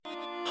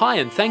Hi,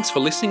 and thanks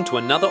for listening to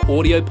another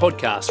audio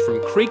podcast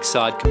from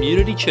Creekside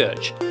Community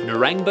Church,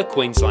 Narangba,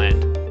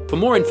 Queensland. For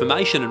more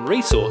information and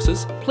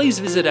resources, please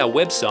visit our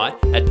website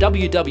at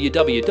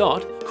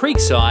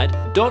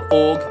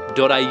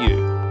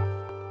www.creekside.org.au.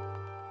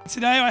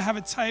 Today I have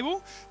a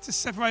table to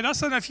separate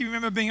us. I don't know if you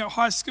remember being at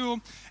high school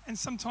and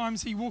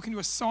sometimes you walk into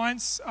a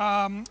science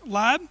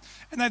lab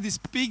and they have this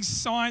big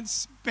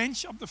science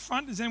bench up the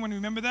front. Does anyone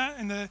remember that?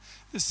 And the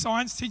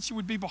science teacher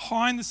would be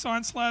behind the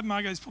science lab.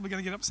 Margot's probably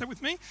going to get upset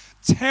with me.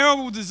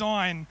 Terrible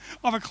design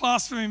of a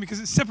classroom because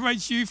it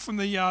separates you from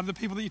the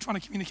people that you're trying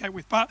to communicate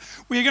with. But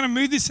we're going to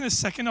move this in a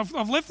second.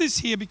 I've left this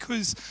here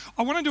because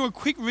I want to do a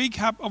quick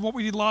recap of what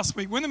we did last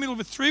week. We're in the middle of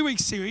a 3-week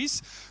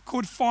series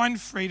called Find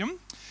Freedom.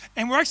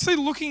 And we're actually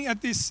looking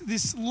at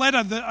this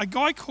letter that a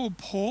guy called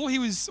Paul,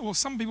 or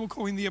some people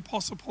call him the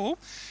Apostle Paul.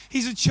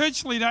 He's a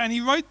church leader and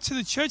he wrote to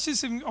the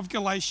churches of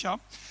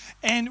Galatia.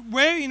 And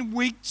we're in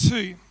week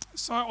 2.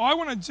 So I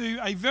want to do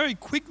a very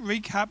quick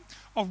recap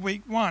of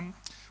week 1.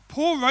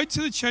 Paul wrote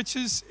to the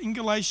churches in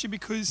Galatia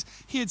because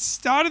he had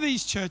started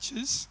these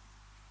churches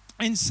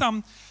and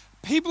some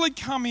people had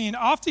come in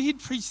after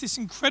he'd preached this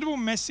incredible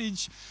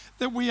message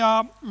that we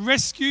are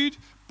rescued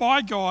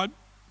by God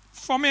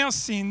from our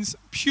sins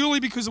purely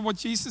because of what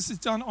Jesus has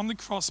done on the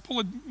cross.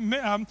 Paul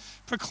had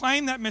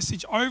proclaimed that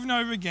message over and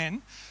over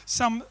again.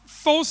 Some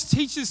false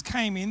teachers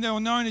came in, they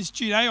were known as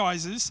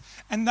Judaizers,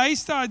 and they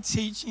started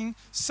teaching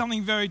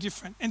something very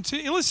different. And to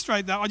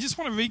illustrate that, I just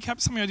want to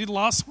recap something I did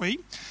last week.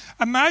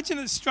 Imagine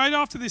that straight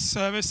after this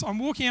service, I'm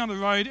walking on the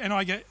road and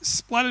I get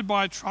splattered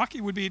by a truck.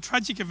 It would be a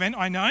tragic event,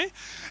 I know.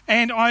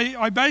 And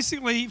I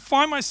basically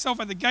find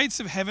myself at the gates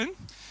of heaven,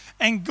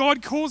 and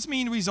God calls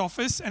me into his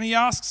office and he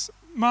asks,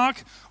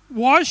 Mark,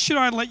 why should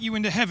I let you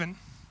into heaven?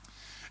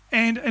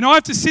 And I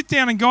have to sit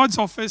down in God's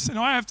office and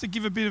I have to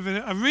give a bit of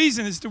a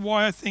reason as to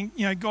why I think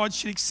God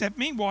should accept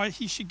me, why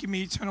he should give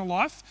me eternal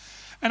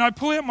life. And I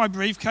pull out my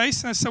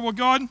briefcase and I say, well,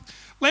 God,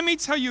 let me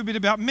tell you a bit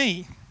about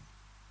me.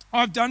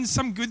 I've done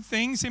some good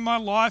things in my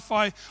life.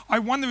 I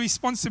won the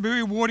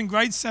Responsibility Award in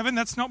grade 7.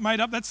 That's not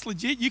made up. That's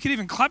legit. You could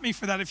even clap me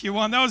for that if you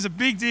want. That was a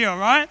big deal,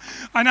 right?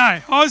 I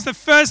know. I was the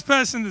first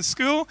person to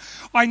school.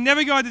 I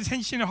never got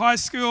detention in high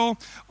school.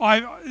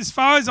 As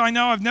far as I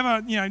know, I've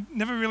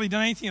never really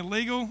done anything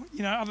illegal,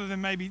 other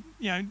than maybe,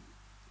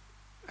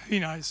 who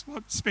knows,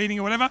 speeding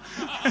or whatever.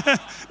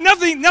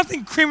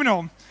 Nothing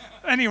criminal.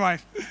 Anyway.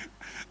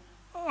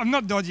 I'm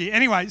not dodgy.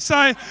 Anyway,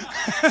 so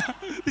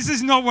this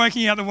is not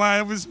working out the way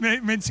it was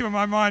meant to in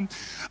my mind.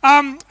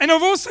 And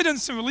I've also done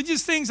some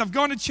religious things. I've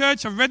gone to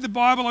church. I've read the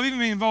Bible. I've even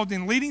been involved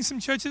in leading some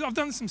churches. I've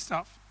done some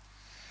stuff.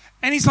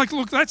 And he's like,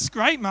 look, that's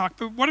great, Mark,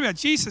 but what about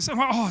Jesus? I'm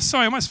like, oh,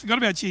 sorry, I almost forgot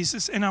about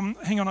Jesus. And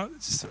hang on.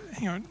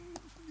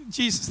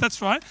 Jesus,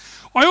 that's right.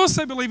 I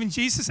also believe in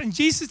Jesus, and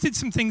Jesus did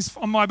some things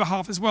on my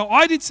behalf as well.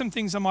 I did some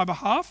things on my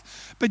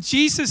behalf, but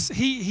Jesus,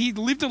 he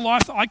lived a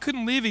life that I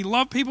couldn't live. He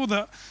loved people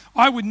that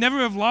I would never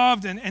have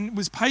loved and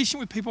was patient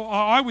with people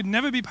I would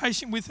never be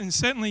patient with, and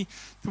certainly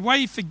the way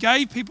he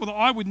forgave people that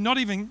I would not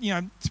even,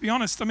 to be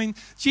honest,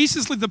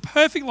 Jesus lived the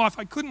perfect life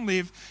I couldn't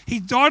live. He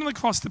died on the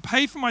cross to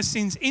pay for my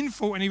sins in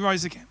full, and he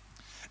rose again.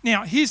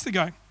 Now, here's the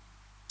go.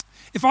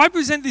 If I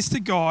present this to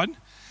God,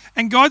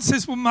 and God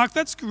says, well, Mark,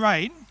 that's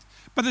great,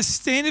 but the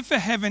standard for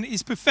heaven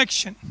is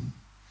perfection.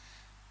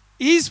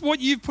 Is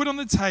what you've put on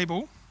the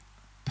table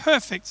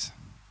perfect?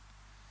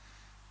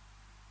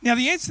 Now,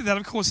 the answer to that,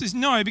 of course, is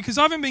no, because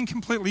I haven't been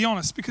completely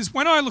honest. Because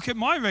when I look at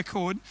my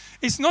record,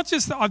 it's not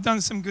just that I've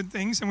done some good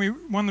things and we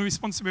won the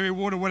Responsibility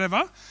Award or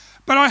whatever,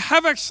 but I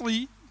have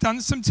actually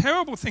done some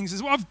terrible things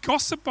as well. I've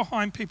gossiped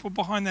behind people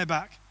behind their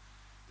back.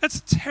 That's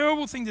a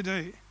terrible thing to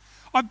do.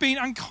 I've been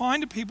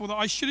unkind to people that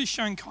I should have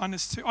shown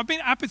kindness to. I've been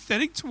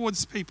apathetic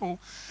towards people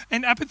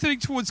and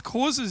apathetic towards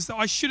causes that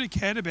I should have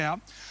cared about.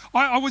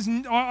 I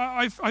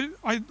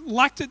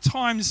lacked at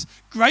times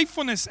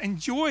gratefulness and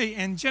joy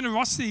and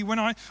generosity when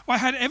I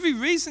had every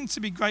reason to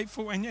be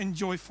grateful and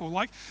joyful.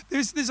 Like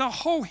there's a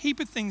whole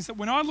heap of things that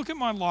when I look at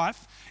my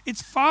life,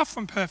 it's far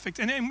from perfect.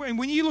 And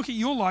when you look at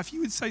your life, you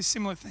would say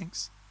similar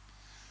things.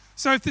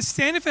 So if the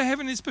standard for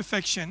heaven is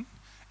perfection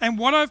and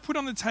what I've put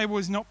on the table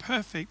is not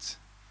perfect,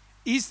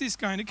 is this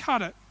going to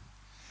cut it?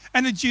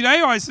 And the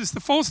Judaizers, the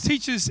false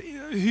teachers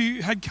who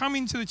had come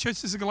into the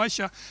churches of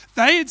Galatia,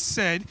 they had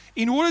said,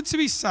 in order to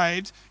be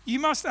saved, you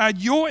must add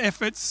your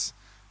efforts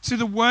to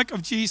the work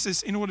of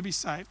Jesus in order to be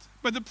saved.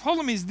 But the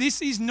problem is,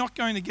 this is not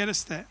going to get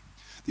us there.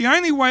 The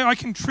only way I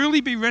can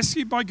truly be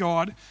rescued by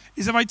God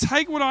is if I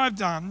take what I've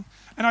done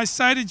and I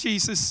say to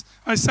Jesus,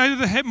 I say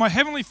to my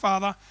Heavenly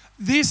Father,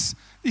 this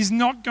is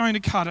not going to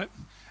cut it.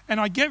 And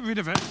I get rid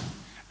of it.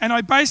 And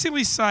I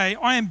basically say,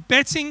 I am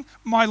betting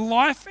my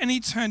life and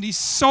eternity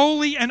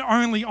solely and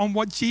only on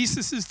what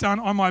Jesus has done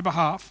on my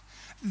behalf.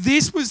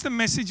 This was the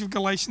message of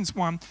Galatians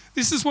 1.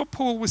 This is what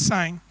Paul was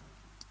saying.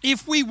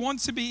 If we want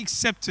to be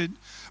accepted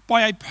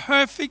by a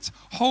perfect,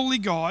 holy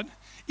God,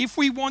 if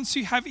we want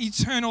to have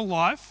eternal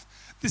life,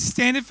 the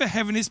standard for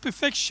heaven is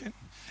perfection.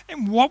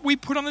 and what we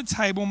put on the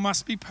table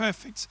must be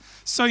perfect.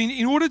 So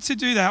in order to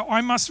do that,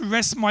 I must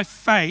rest my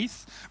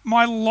faith,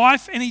 my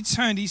life and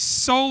eternity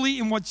solely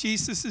in what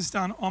Jesus has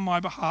done on my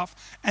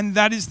behalf. And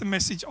that is the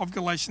message of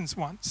Galatians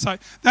 1. So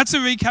that's a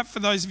recap for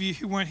those of you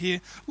who weren't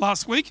here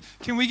last week.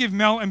 Can we give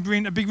Mel and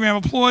Bryn a big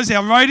round of applause,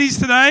 our roadies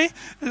today?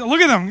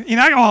 Look at them.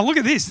 Oh, look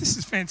at this. This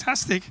is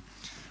fantastic.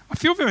 I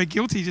feel very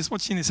guilty just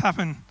watching this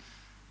happen.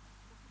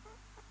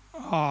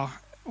 Oh,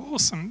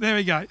 awesome. There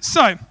we go.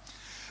 So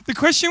the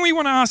question we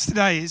want to ask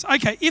today is,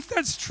 okay, if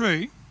that's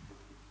true,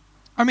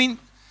 I mean,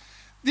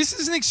 this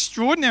is an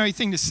extraordinary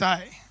thing to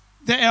say,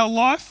 that our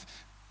life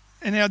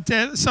and our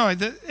death,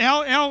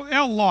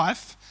 our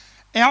life,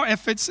 our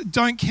efforts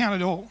don't count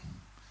at all.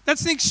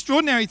 That's an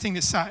extraordinary thing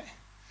to say.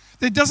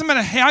 That it doesn't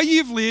matter how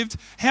you've lived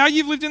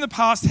in the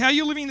past, how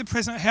you're living in the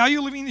present, how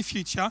you're living in the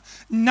future,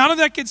 none of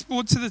that gets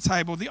brought to the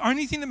table. The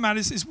only thing that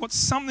matters is what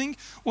something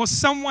or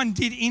someone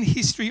did in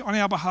history on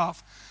our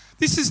behalf.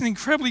 This is an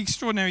incredibly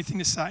extraordinary thing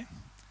to say.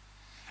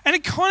 And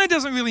it kind of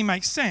doesn't really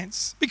make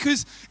sense,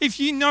 because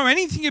if you know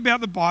anything about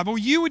the Bible,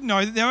 you would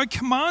know that there are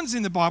commands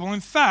in the Bible.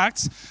 In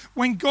fact,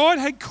 when God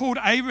had called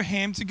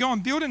Abraham to go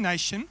and build a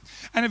nation,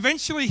 and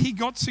eventually he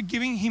got to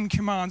giving him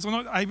commands, or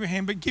not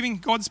Abraham, but giving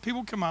God's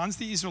people commands,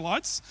 the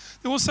Israelites.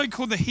 They're also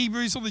called the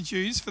Hebrews or the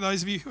Jews, for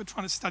those of you who are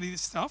trying to study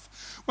this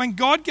stuff. When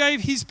God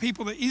gave his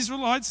people, the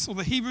Israelites or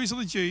the Hebrews or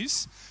the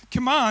Jews,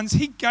 commands,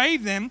 he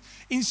gave them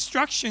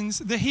instructions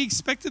that he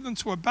expected them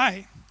to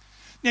obey.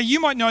 Now,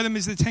 you might know them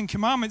as the 10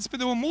 Commandments, but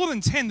there were more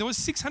than 10. There were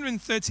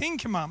 613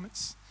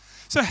 commandments.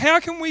 So how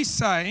can we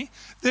say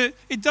that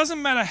it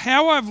doesn't matter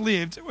how I've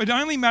lived, it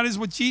only matters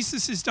what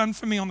Jesus has done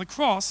for me on the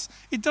cross?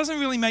 It doesn't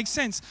really make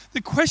sense.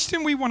 The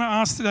question we want to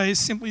ask today is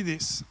simply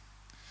this.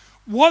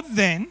 What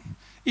then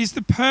is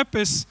the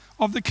purpose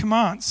of the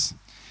commands?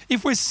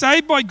 If we're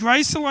saved by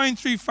grace alone,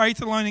 through faith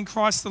alone, in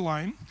Christ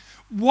alone,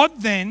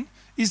 what then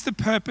is the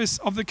purpose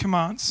of the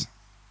commands?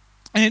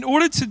 And in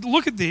order to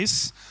look at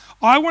this,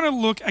 I want to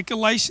look at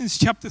Galatians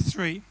chapter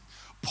 3.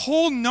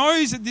 Paul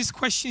knows that this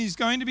question is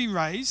going to be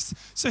raised,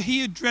 so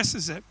he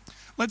addresses it.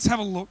 Let's have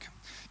a look.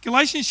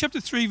 Galatians chapter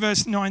 3,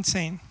 verse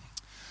 19.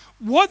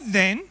 What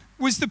then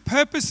was the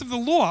purpose of the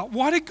law?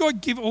 Why did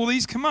God give all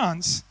these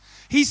commands?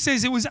 He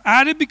says it was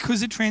added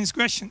because of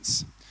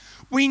transgressions.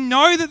 We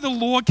know that the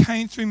law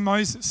came through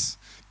Moses.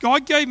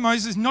 God gave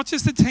Moses not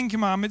just the 10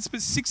 commandments,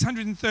 but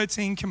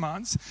 613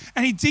 commands.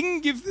 And he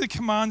didn't give the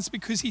commands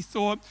because he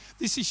thought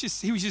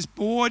he was just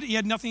bored, he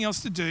had nothing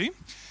else to do.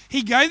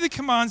 He gave the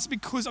commands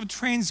because of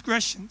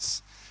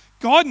transgressions.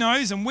 God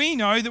knows and we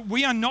know that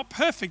we are not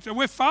perfect, or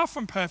we're far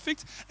from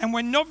perfect, and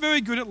we're not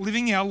very good at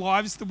living our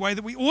lives the way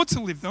that we ought to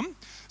live them.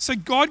 So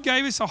God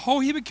gave us a whole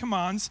heap of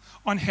commands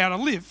on how to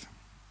live.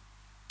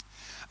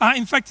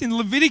 In fact, in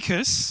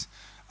Leviticus,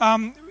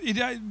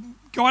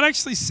 God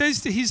actually says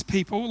to his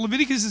people,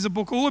 Leviticus is a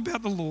book all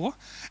about the law,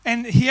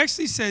 and he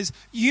actually says,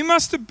 you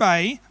must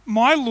obey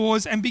my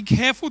laws and be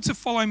careful to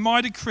follow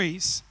my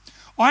decrees.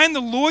 I am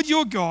the Lord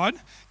your God.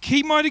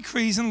 Keep my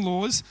decrees and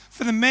laws,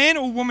 for the man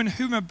or woman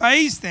who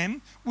obeys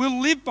them will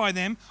live by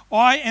them.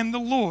 I am the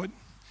Lord.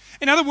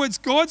 In other words,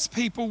 God's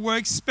people were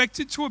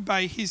expected to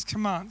obey his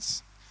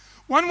commands.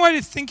 One way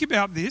to think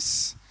about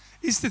this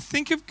is to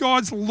think of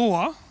God's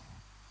law,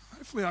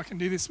 hopefully I can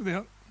do this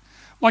without,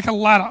 like a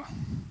ladder.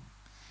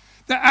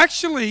 That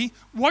actually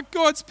what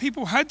God's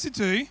people had to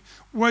do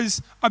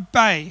was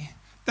obey.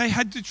 They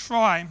had to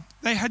try.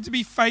 They had to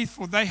be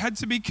faithful. They had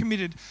to be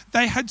committed.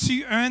 They had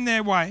to earn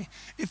their way.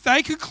 If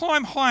they could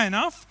climb high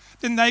enough,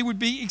 then they would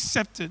be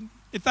accepted.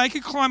 If they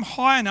could climb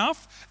high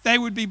enough, they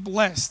would be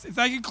blessed. If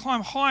they could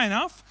climb high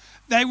enough,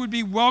 they would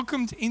be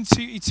welcomed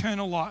into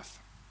eternal life.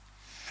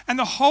 And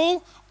the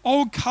whole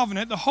old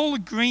covenant, the whole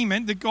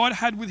agreement that God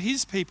had with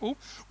his people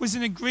was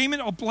an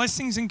agreement of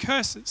blessings and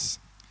curses.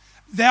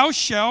 Thou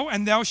shalt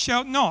and thou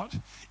shalt not.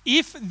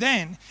 If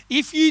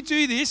you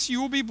do this,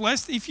 you will be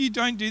blessed. If you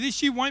don't do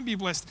this, you won't be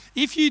blessed.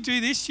 If you do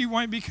this, you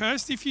won't be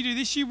cursed. If you do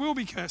this, you will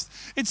be cursed.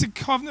 It's a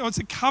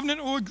covenant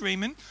or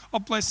agreement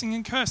of blessing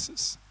and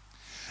curses.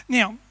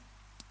 Now,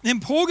 then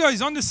Paul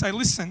goes on to say,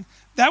 listen,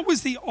 that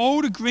was the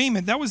old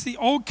agreement. That was the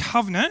old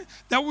covenant.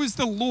 That was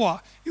the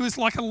law. It was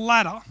like a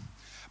ladder.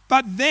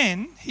 But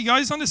then he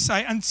goes on to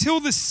say, until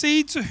the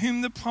seed to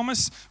whom the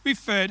promise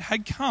referred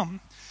had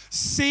come.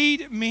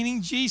 Seed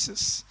meaning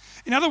Jesus.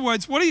 In other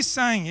words, what he's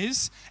saying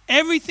is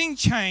everything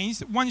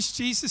changed once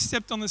Jesus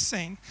stepped on the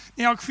scene.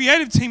 Now, our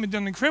creative team have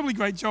done an incredibly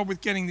great job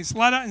with getting this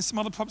ladder and some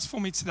other props for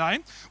me today.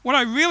 What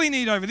I really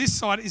need over this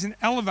side is an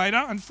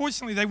elevator.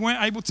 Unfortunately, they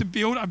weren't able to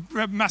build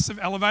a massive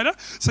elevator,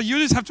 so you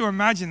just have to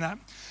imagine that.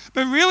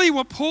 But really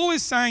what Paul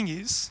is saying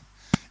is,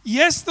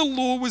 yes, the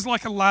law was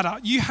like a ladder.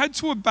 You had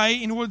to obey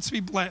in order to be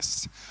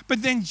blessed.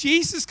 But then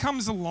Jesus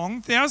comes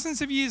along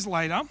thousands of years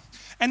later,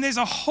 and there's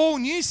a whole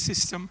new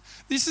system.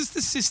 This is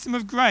the system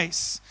of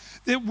grace.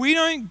 that we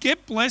don't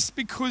get blessed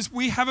because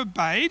we have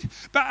obeyed,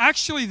 but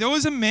actually there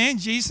was a man,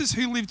 Jesus,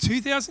 who lived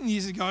 2,000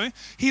 years ago.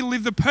 He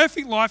lived the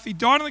perfect life. He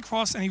died on the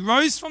cross and he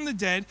rose from the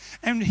dead,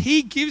 and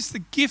he gives the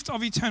gift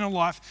of eternal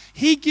life.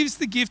 He gives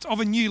the gift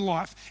of a new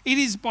life. It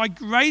is by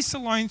grace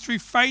alone, through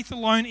faith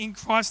alone, in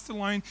Christ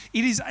alone.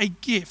 It is a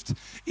gift.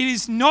 It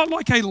is not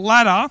like a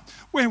ladder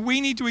where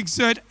we need to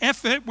exert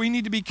effort. We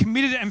need to be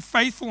committed and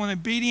faithful and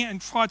obedient and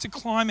try to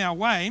climb our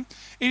way.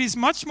 It is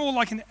much more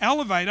like an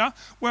elevator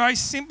where I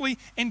simply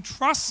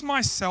entrust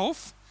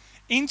myself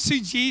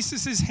into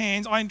Jesus'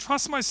 hands. I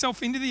entrust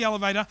myself into the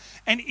elevator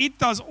and it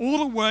does all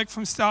the work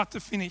from start to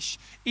finish.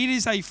 It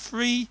is a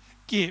free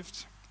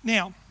gift.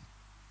 Now,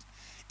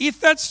 if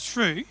that's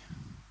true,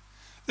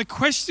 the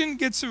question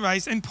gets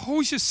raised, and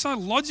Paul's just so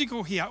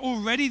logical here.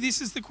 Already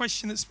this is the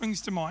question that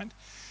springs to mind.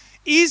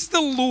 Is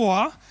the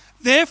law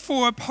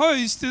therefore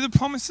opposed to the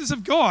promises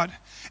of God?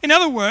 In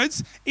other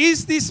words,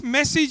 is this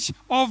message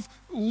of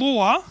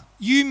law,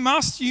 you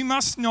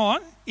must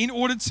not, in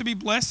order to be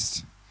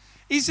blessed,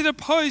 is it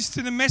opposed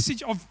to the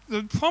message of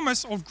the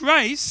promise of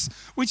grace,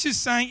 which is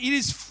saying it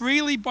is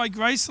freely by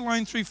grace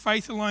alone, through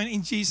faith alone,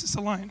 in Jesus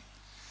alone?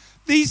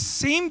 These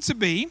seem to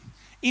be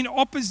in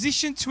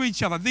opposition to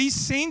each other. These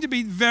seem to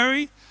be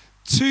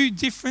two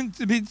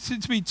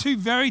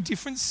very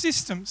different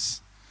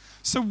systems.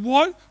 So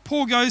what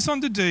Paul goes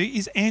on to do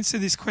is answer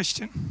this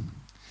question.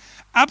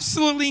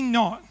 Absolutely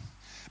not.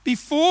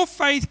 Before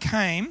faith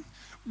came,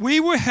 we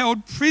were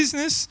held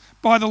prisoners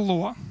by the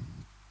law,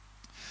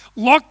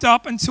 locked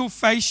up until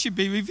faith should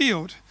be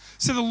revealed.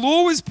 So the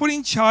law was put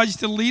in charge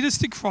to lead us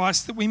to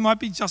Christ that we might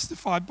be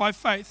justified by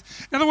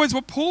faith. In other words,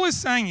 what Paul is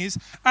saying is,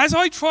 as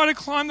I try to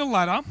climb the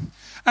ladder,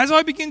 as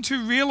I begin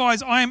to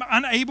realize I am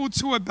unable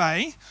to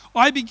obey,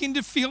 I begin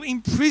to feel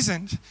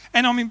imprisoned.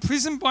 And I'm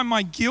imprisoned by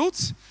my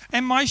guilt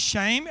and my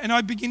shame, and I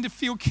begin to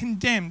feel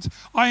condemned.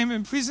 I am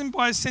imprisoned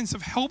by a sense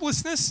of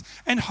helplessness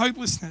and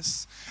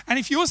hopelessness. And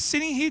if you're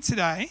sitting here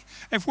today,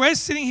 if we're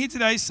sitting here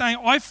today saying,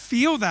 I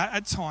feel that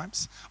at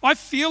times, I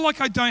feel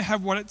like I don't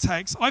have what it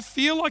takes, I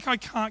feel like I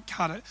can't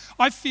cut it,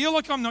 I feel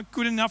like I'm not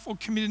good enough or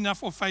committed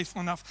enough or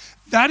faithful enough,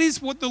 that is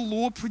what the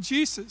law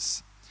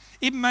produces.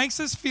 It makes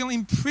us feel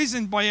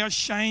imprisoned by our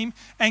shame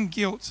and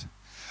guilt.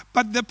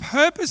 But the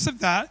purpose of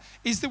that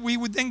is that we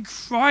would then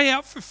cry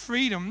out for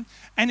freedom,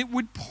 and it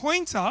would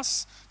point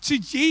us to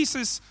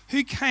Jesus,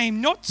 who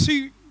came not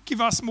to give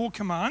us more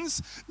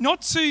commands,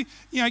 not to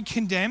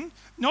condemn,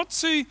 not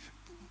to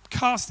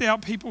cast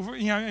out people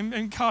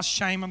and cast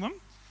shame on them,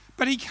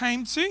 but he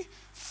came to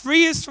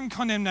free us from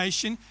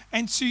condemnation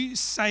and to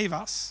save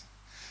us.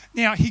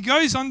 Now, he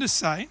goes on to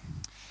say,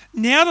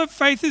 now that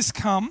faith has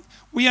come,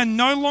 we are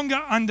no longer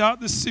under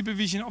the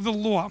supervision of the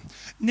law.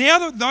 Now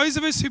that those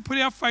of us who put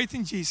our faith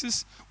in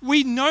Jesus,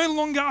 we no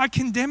longer are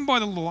condemned by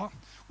the law.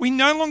 We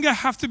no longer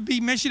have to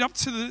be measured up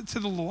to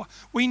the law.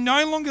 We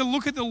no longer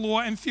look at the law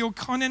and feel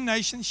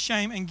condemnation,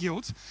 shame, and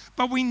guilt.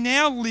 But we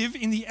now live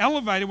in the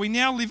elevator. We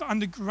now live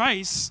under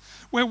grace,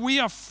 where we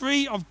are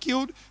free of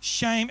guilt,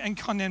 shame, and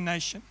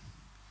condemnation.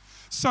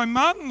 So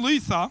Martin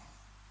Luther,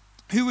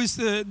 who was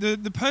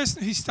the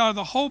person who started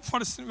the whole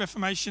Protestant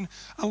Reformation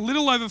a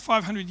little over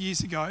 500 years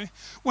ago,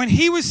 when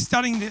he was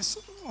studying this,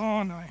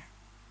 oh no,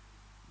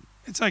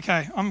 it's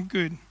okay, I'm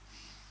good.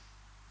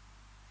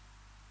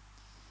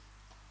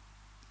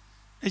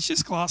 It's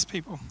just glass,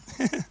 people.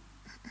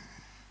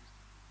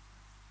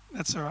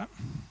 That's all right.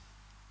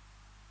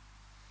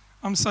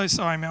 I'm so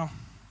sorry, Mel.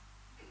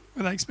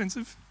 Were they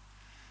expensive?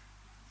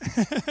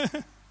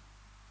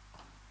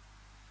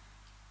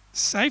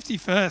 Safety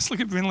first.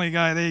 Look at Brindley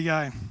go. There you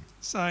go.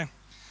 So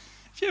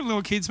if you have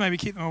little kids, maybe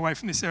keep them away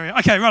from this area.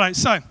 Okay, righto.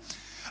 So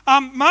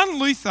Martin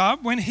Luther,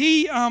 when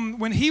he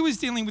was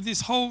dealing with this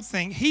whole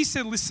thing, he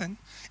said, listen,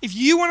 if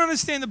you want to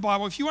understand the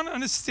Bible, if you want to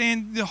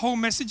understand the whole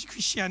message of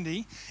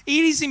Christianity,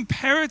 it is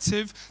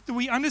imperative that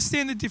we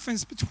understand the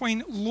difference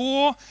between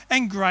law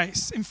and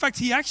grace. In fact,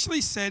 he actually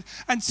said,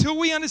 until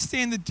we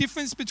understand the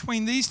difference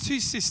between these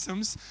two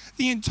systems,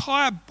 the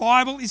entire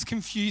Bible is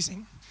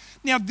confusing.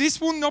 Now,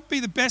 this will not be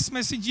the best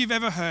message you've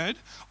ever heard.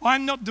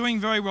 I'm not doing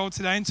very well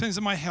today in terms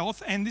of my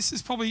health, and this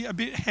is probably a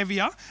bit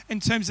heavier in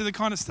terms of the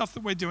kind of stuff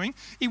that we're doing.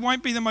 It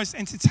won't be the most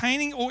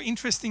entertaining or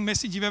interesting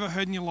message you've ever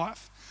heard in your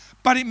life.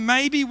 But it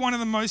may be one of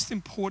the most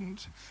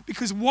important,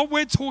 because what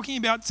we're talking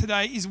about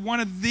today is one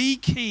of the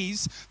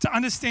keys to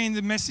understanding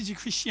the message of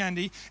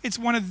Christianity. It's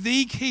one of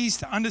the keys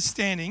to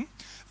understanding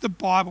the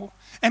Bible.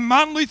 And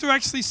Martin Luther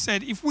actually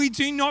said, if we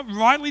do not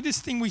rightly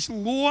distinguish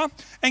law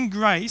and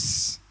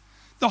grace,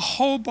 the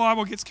whole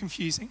Bible gets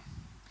confusing.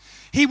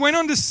 He went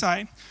on to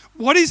say,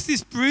 what is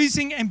this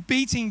bruising and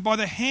beating by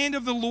the hand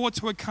of the law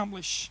to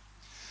accomplish?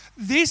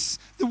 This,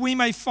 that we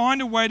may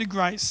find a way to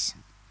grace.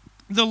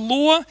 The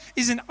law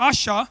is an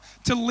usher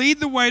to lead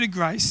the way to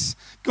grace.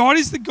 God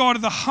is the God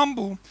of the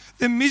humble,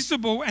 the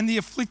miserable, and the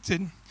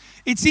afflicted.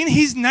 It's in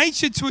his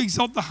nature to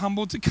exalt the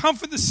humble, to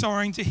comfort the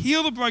sorrowing, to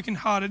heal the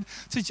brokenhearted,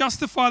 to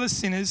justify the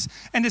sinners,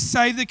 and to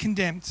save the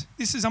condemned.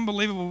 This is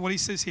unbelievable what he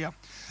says here.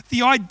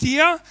 The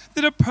idea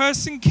that a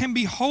person can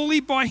be holy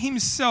by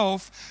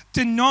himself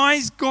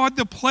denies God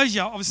the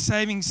pleasure of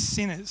saving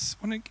sinners.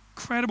 What an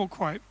incredible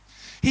quote.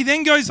 He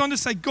then goes on to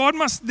say, God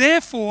must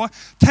therefore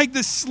take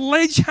the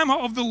sledgehammer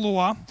of the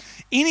law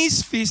in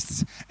his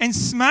fists and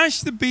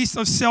smash the beast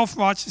of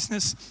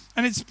self-righteousness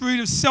and its brood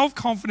of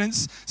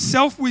self-confidence,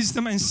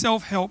 self-wisdom, and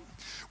self-help.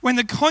 When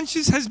the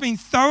conscience has been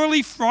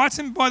thoroughly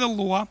frightened by the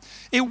law,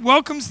 it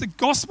welcomes the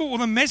gospel or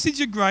the message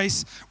of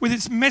grace with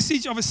its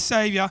message of a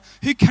Saviour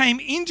who came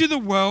into the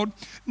world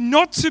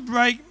not to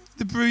break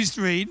the bruised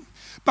reed,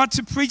 but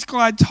to preach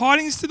glad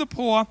tidings to the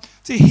poor,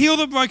 to heal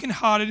the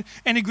brokenhearted,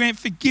 and to grant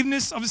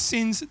forgiveness of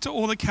sins to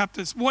all the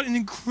captives. What an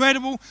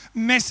incredible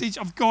message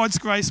of God's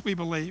grace we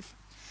believe.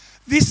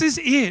 This is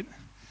it.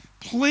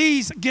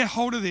 Please get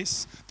hold of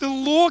this. The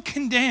law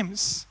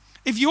condemns.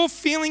 If you're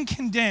feeling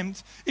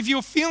condemned, if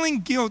you're feeling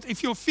guilt,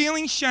 if you're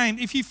feeling shamed,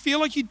 if you feel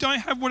like you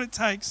don't have what it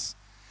takes,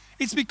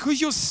 it's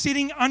because you're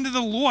sitting under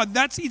the law.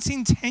 That's its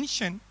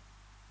intention.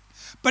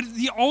 But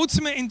the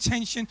ultimate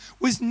intention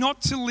was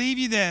not to leave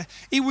you there.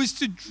 It was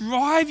to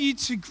drive you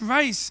to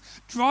grace,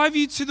 drive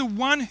you to the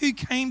one who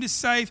came to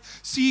save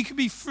so you could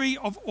be free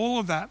of all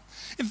of that.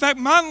 In fact,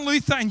 Martin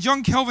Luther and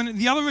John Calvin and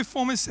the other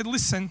reformers said,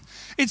 listen,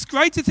 it's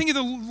great to think of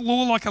the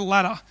law like a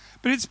ladder,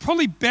 but it's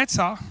probably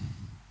better,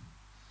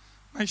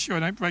 make sure I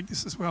don't break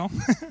this as well,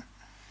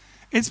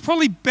 it's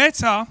probably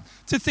better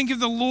to think of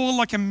the law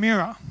like a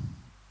mirror.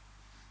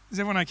 Is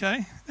everyone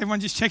okay? Everyone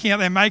just checking out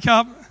their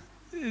makeup?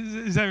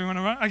 Is everyone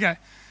all right? Okay.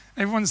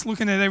 Everyone's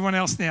looking at everyone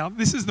else now.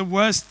 This is the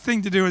worst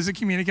thing to do as a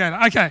communicator.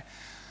 Okay.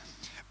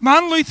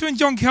 Martin Luther and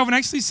John Calvin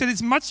actually said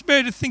it's much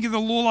better to think of the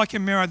law like a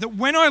mirror, that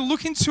when I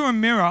look into a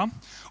mirror,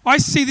 I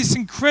see this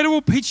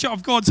incredible picture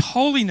of God's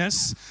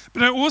holiness,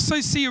 but I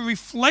also see a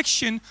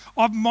reflection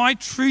of my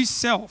true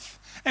self.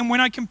 And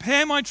when I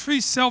compare my true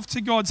self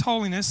to God's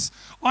holiness,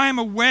 I am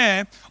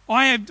aware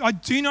I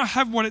do not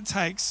have what it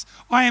takes.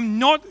 I am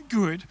not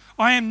good.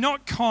 I am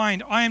not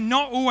kind. I am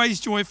not always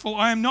joyful.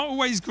 I am not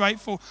always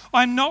grateful.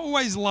 I am not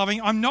always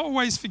loving. I'm not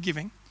always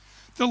forgiving.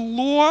 The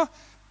law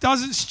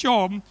does its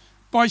job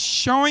by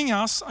showing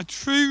us a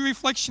true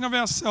reflection of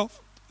ourselves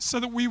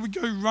so that we would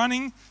go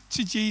running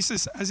to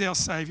Jesus as our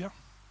Saviour.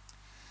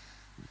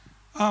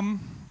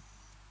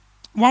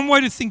 One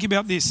way to think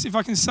about this, if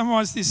I can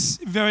summarize this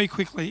very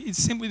quickly, it's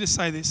simply to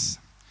say this.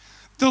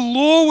 The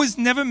law was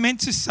never meant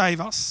to save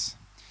us.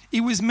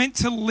 It was meant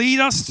to lead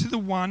us to the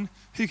one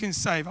who can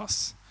save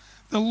us.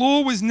 The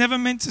law was never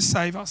meant to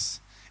save us.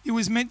 It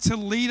was meant to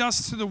lead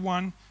us to the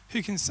one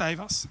who can save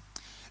us.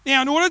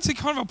 Now, in order to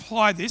kind of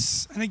apply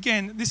this, and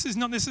again, this is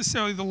not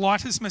necessarily the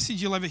lightest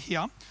message you'll ever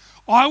hear,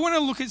 I want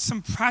to look at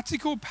some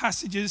practical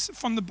passages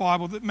from the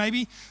Bible that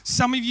maybe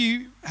some of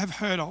you have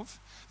heard of,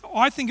 that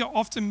I think are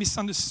often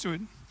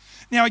misunderstood.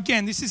 Now,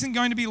 again, this isn't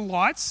going to be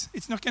light.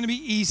 It's not going to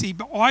be easy,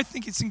 but I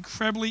think it's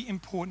incredibly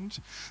important.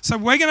 So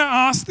we're going to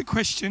ask the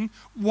question,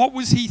 what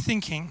was he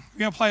thinking? We're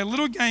going to play a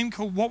little game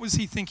called What Was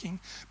He Thinking?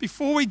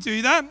 Before we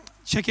do that,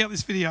 check out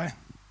this video. A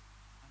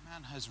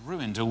man has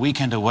ruined a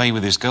weekend away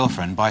with his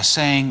girlfriend by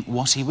saying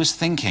what he was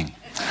thinking.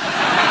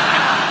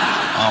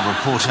 Our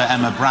reporter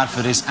Emma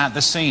Bradford is at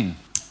the scene.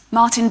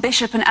 Martin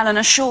Bishop and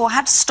Eleanor Shaw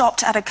had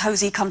stopped at a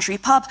cosy country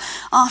pub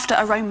after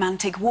a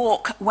romantic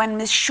walk when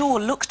Miss Shaw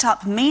looked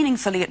up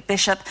meaningfully at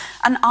Bishop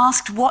and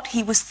asked what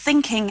he was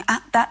thinking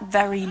at that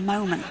very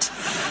moment.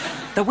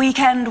 The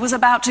weekend was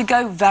about to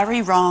go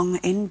very wrong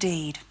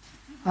indeed.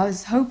 I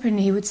was hoping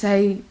he would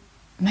say,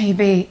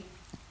 maybe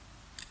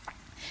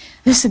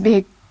this would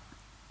be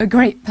a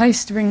great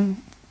place to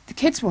bring the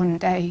kids one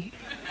day.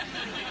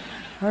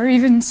 Or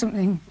even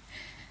something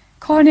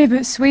corny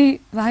but sweet,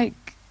 like,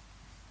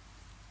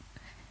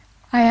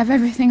 I have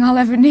everything I'll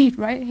ever need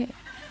right here.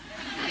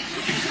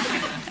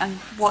 And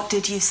what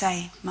did you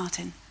say,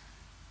 Martin?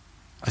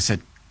 I said,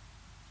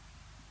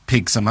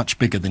 pigs are much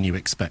bigger than you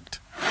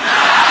expect.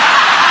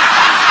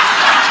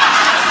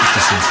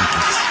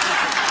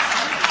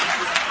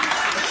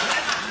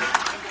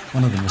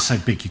 One of them was so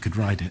big you could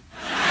ride it.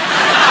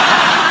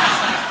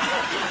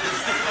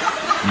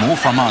 More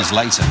from us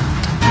later.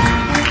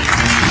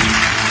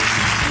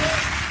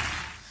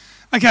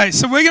 Okay,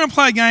 so we're going to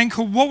play a game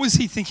called What Was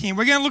He Thinking?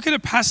 We're going to look at a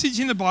passage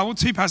in the Bible,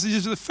 two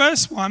passages. The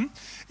first one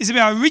is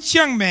about a rich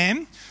young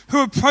man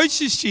who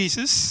approaches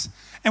Jesus,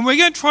 and we're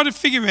going to try to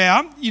figure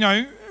out,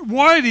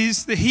 why it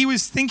is that he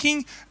was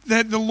thinking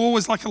that the law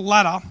was like a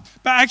ladder,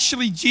 but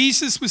actually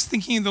Jesus was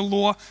thinking of the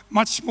law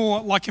much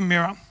more like a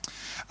mirror.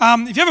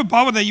 If you have a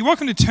Bible there, you're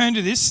welcome to turn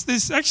to this.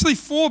 There's actually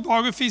 4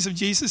 biographies of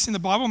Jesus in the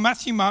Bible,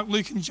 Matthew, Mark,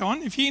 Luke, and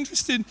John. If you're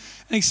interested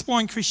in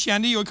exploring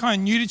Christianity or kind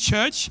of new to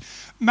church,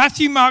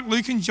 Matthew, Mark,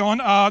 Luke, and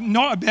John are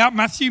not about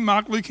Matthew,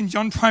 Mark, Luke, and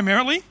John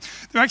primarily.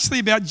 They're actually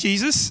about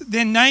Jesus.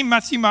 They're named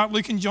Matthew, Mark,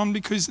 Luke, and John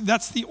because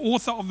that's the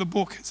author of the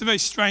book. It's a very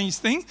strange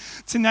thing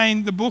to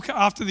name the book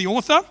after the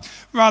author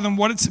rather than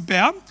what it's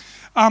about.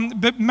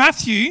 But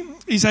Matthew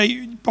is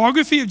a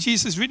biography of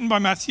Jesus written by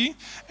Matthew,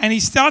 and he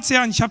starts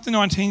out in chapter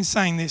 19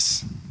 saying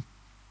this.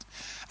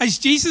 As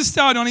Jesus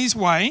started on his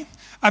way,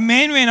 a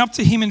man ran up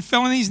to him and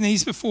fell on his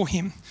knees before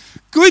him.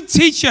 "Good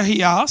teacher,"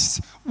 he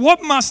asked,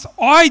 what must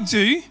I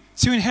do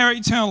to inherit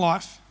eternal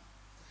life?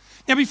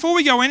 Now, before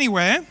we go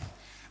anywhere,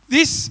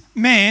 this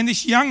man,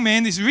 this young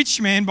man, this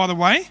rich man, by the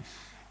way,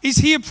 is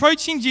he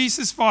approaching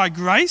Jesus via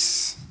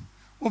grace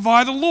or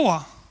via the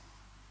law?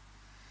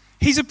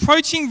 He's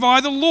approaching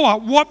via the law.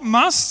 What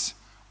must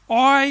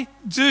I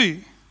do?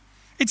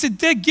 It's a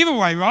dead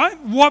giveaway, right?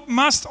 What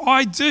must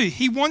I do?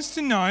 He wants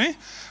to know,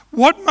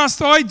 what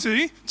must I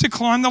do to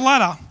climb the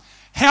ladder?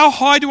 How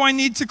high do I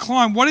need to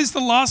climb? What is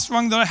the last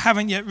rung that I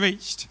haven't yet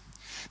reached?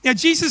 Now,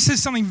 Jesus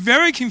says something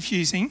very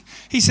confusing.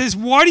 He says,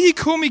 why do you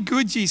call me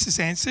good? Jesus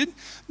answered,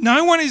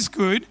 no one is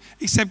good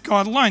except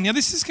God alone. Now,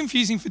 this is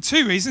confusing for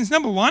two reasons.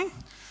 Number one,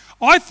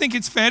 I think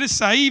it's fair to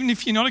say, even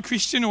if you're not a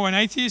Christian or an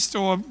atheist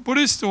or a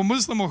Buddhist or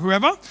Muslim or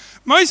whoever,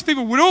 most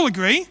people would all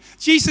agree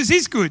Jesus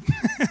is good.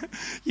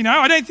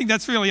 I don't think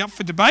that's really up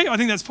for debate. I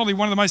think that's probably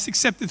one of the most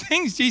accepted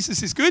things.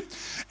 Jesus is good.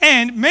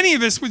 And many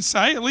of us would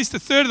say, at least a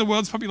third of the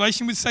world's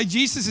population would say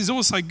Jesus is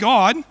also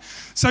God.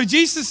 So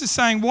Jesus is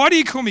saying, why do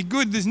you call me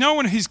good? There's no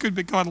one who's good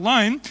but God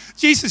alone.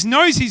 Jesus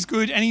knows he's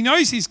good and he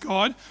knows he's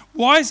God.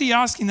 Why is he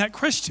asking that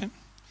question?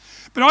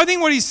 But I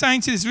think what he's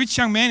saying to this rich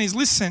young man is,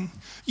 listen,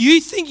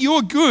 you think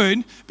you're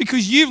good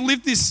because you've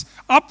lived this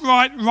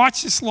upright,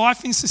 righteous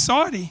life in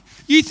society.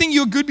 You think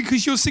you're good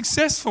because you're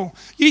successful.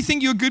 You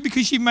think you're good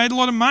because you've made a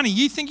lot of money.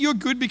 You think you're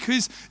good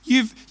because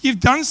you've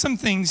done some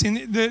things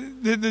in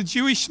the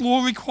Jewish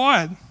law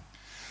required.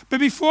 But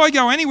before I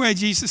go anywhere,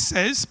 Jesus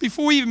says,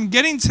 before we even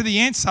get into the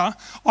answer,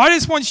 I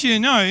just want you to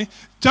know,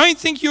 don't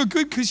think you're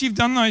good because you've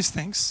done those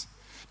things.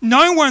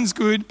 No one's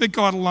good but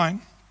God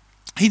alone.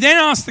 He then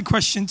asked the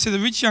question to the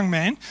rich young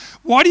man,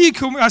 why do you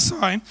call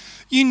me,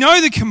 you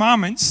know the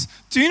commandments,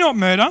 do not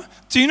murder,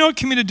 do not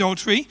commit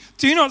adultery,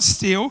 do not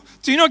steal,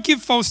 do not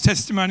give false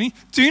testimony,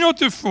 do not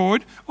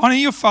defraud, honour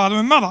your father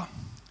and mother.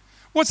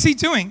 What's he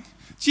doing?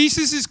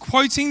 Jesus is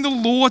quoting the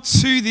law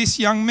to this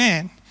young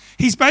man.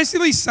 He's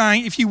basically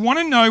saying, if you want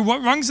to know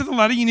what rungs of the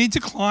ladder you need to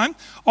climb,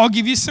 I'll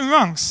give you some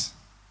rungs.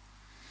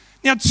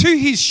 Now, to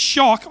his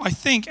shock, I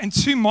think, and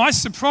to my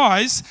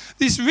surprise,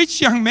 this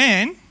rich young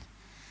man,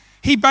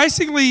 he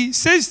basically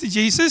says to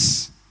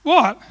Jesus,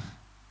 what?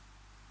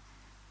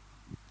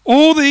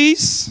 All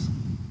these,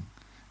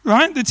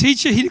 right? The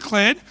teacher, he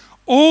declared,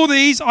 all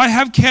these I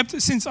have kept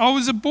since I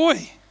was a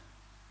boy.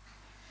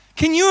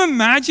 Can you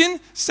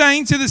imagine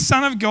saying to the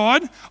Son of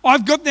God,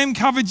 I've got them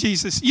covered,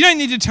 Jesus. You don't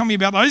need to tell me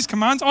about those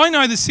commands. I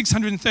know the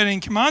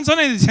 613 commands. I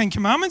know the 10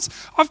 commandments.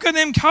 I've got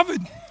them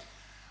covered.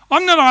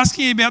 I'm not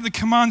asking you about the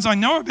commands I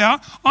know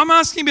about. I'm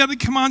asking about the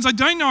commands I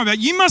don't know about.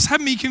 You must have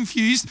me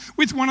confused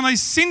with one of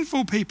those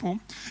sinful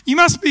people. You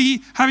must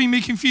be having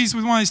me confused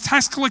with one of those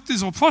tax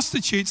collectors or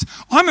prostitutes.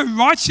 I'm a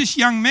righteous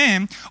young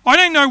man. I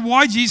don't know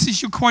why,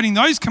 Jesus, you're quoting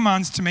those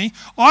commands to me.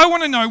 I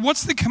want to know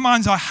what's the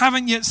commands I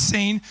haven't yet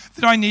seen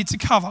that I need to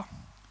cover.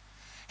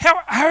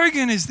 How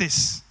arrogant is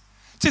this?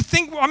 To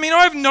think, I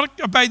have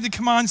not obeyed the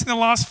commands in the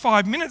last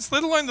 5 minutes,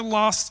 let alone the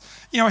last,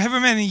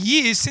 however many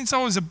years since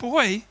I was a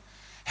boy.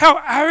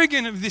 How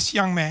arrogant of this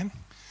young man.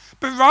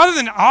 But rather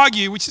than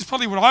argue, which is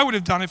probably what I would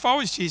have done if I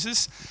was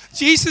Jesus,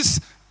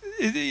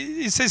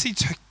 it says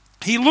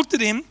he looked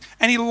at him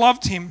and he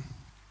loved him.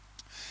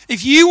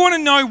 If you want to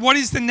know what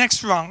is the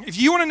next rung, if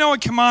you want to know a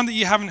command that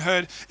you haven't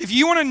heard, if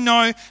you want to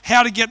know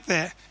how to get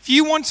there, if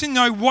you want to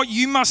know what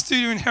you must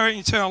do to inherit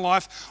eternal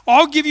life,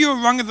 I'll give you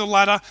a rung of the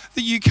ladder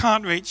that you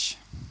can't reach.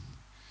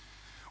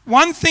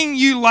 One thing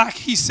you lack,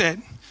 he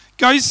said.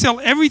 Go sell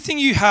everything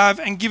you have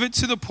and give it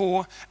to the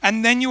poor,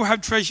 and then you'll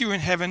have treasure in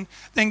heaven.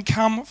 Then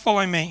come,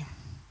 follow me.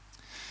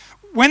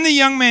 When the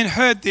young man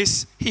heard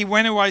this, he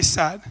went away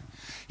sad.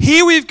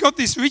 Here we've got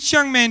this rich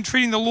young man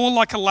treating the law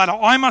like a ladder.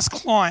 I must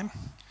climb.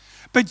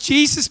 But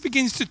Jesus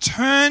begins to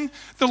turn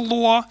the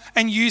law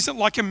and use it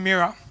like a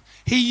mirror.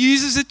 He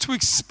uses it to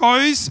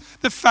expose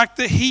the fact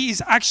that he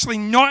is actually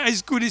not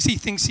as good as he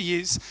thinks he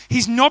is.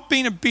 He's not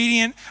been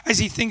obedient as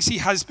he thinks he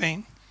has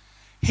been.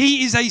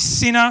 He is a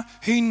sinner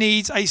who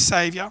needs a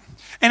saviour.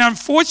 And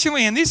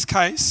unfortunately, in this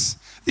case,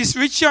 this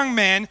rich young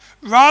man,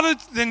 rather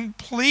than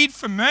plead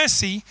for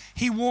mercy,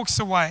 he walks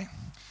away.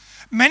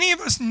 Many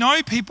of us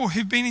know people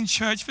who've been in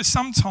church for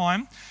some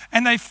time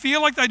and they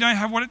feel like they don't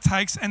have what it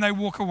takes and they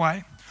walk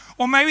away.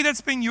 Or maybe that's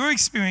been your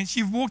experience.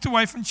 You've walked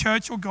away from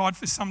church or God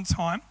for some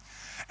time.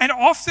 And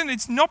often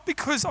it's not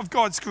because of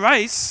God's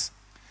grace.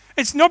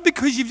 It's not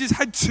because you've just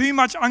had too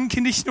much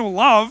unconditional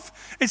love.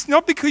 It's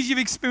not because you've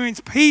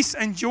experienced peace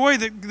and joy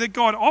that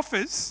God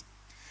offers.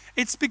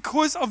 It's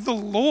because of the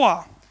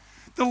law.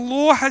 The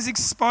law has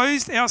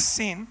exposed our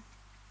sin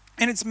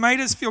and it's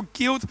made us feel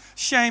guilt,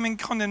 shame and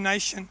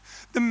condemnation.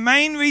 The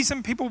main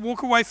reason people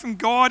walk away from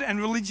God and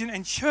religion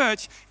and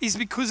church is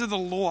because of the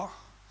law.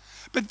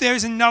 But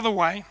there's another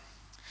way.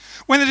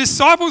 When the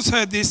disciples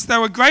heard this, they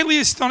were greatly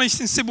astonished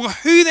and said, well,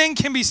 who then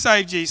can be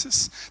saved,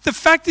 Jesus? The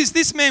fact is,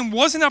 this man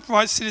was an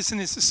upright citizen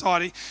in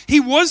society. He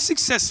was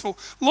successful.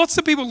 Lots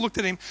of people looked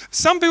at him.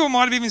 Some people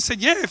might have even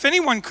said, yeah, if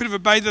anyone could have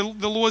obeyed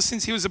the laws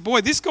since he was a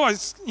boy, this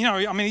guy's,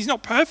 he's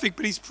not perfect,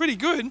 but he's pretty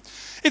good.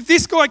 If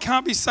this guy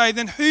can't be saved,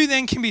 then who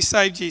then can be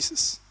saved,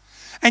 Jesus?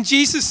 And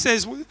Jesus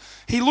says,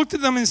 he looked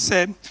at them and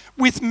said,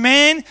 with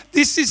man,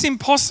 this is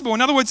impossible.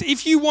 In other words,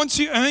 if you want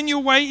to earn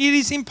your way, it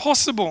is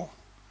impossible.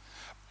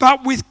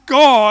 But with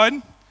God,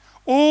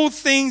 all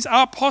things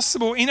are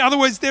possible. In other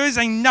words, there is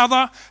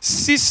another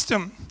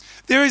system.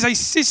 There is a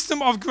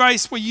system of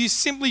grace where you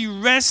simply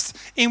rest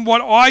in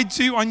what I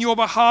do on your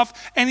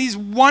behalf, and it is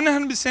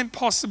 100%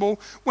 possible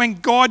when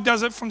God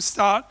does it from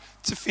start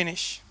to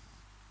finish.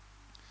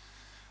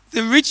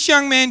 The rich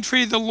young man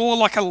treated the law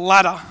like a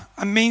ladder,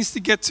 a means to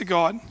get to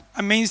God,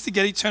 a means to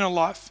get eternal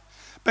life.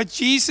 But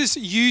Jesus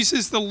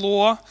uses the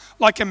law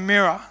like a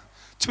mirror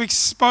to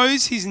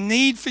expose his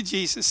need for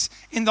Jesus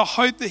in the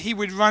hope that he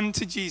would run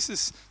to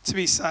Jesus to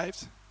be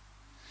saved.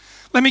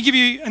 Let me give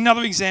you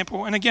another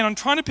example. And again, I'm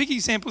trying to pick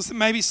examples that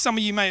maybe some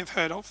of you may have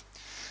heard of.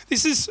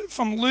 This is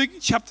from Luke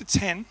chapter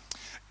 10.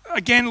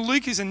 Again,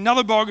 Luke is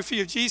another biography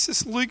of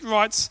Jesus. Luke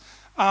writes,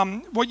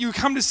 what you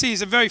come to see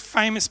is a very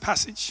famous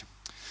passage.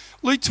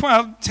 Luke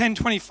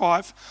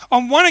 10:25.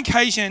 On one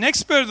occasion, an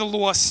expert of the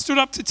law stood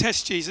up to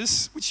test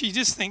Jesus, which you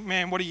just think,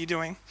 man, what are you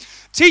doing?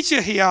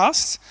 Teacher, he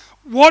asked,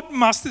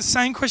 the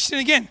same question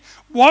again,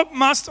 what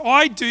must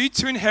I do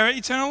to inherit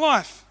eternal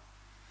life?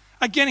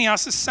 Again, he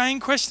asked the same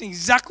question,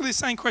 exactly the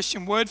same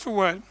question, word for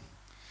word.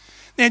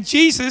 Now,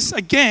 Jesus,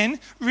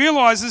 again,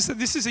 realizes that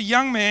this is a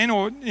young man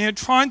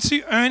trying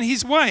to earn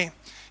his way.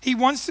 He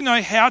wants to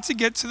know how to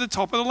get to the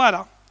top of the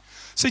ladder.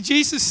 So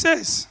Jesus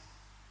says,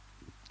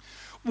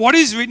 what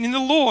is written in the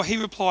law? He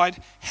replied,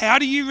 how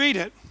do you read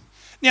it?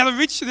 Now,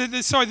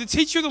 the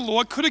teacher of the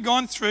law could have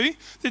gone through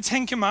the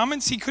 10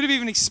 Commandments. He could have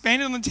even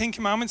expanded on the 10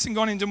 Commandments and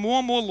gone into more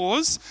and more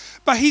laws.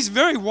 But he's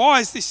very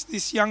wise,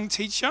 this young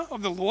teacher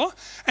of the law.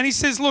 And he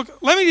says,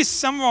 look, let me just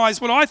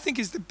summarize what I think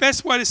is the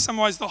best way to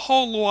summarize the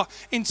whole law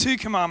in 2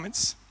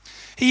 commandments.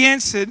 He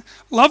answered,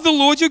 love the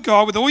Lord your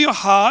God with all your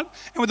heart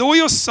and with all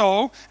your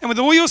soul and with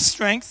all your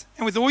strength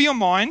and with all your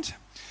mind.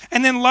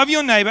 And then love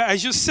your neighbor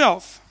as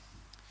yourself.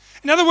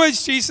 In other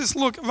words, Jesus,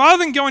 look,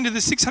 rather than going to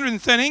the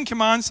 613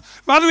 commands,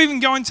 rather than even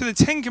going to the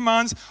 10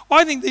 commands,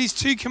 I think these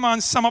 2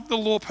 commands sum up the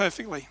law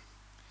perfectly.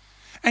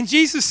 And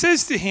Jesus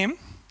says to him,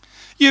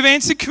 you've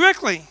answered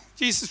correctly,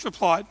 Jesus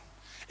replied.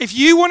 If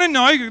you want to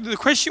know, the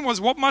question was,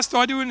 what must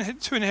I do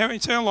to inherit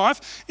eternal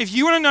life? If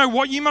you want to know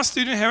what you must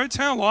do to inherit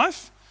eternal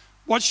life,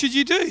 what should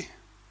you do?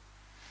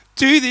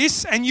 Do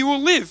this and you will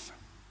live.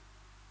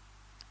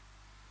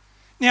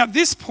 Now at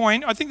this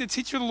point, I think the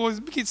teacher of the law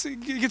gets a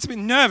bit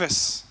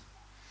nervous.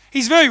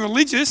 He's very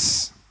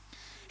religious.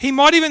 He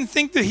might even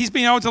think that he's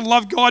been able to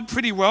love God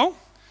pretty well,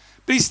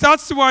 but he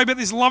starts to worry about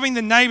this loving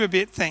the neighbor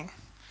bit thing.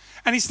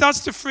 And he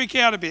starts to freak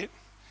out a bit.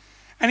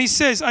 And he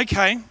says,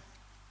 okay,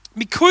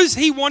 because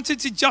he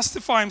wanted to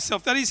justify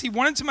himself, that is, he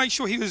wanted to make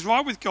sure he was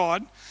right with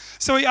God,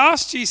 so he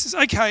asked Jesus,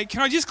 okay,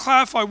 can I just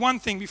clarify one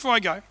thing before I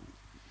go?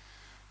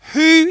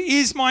 Who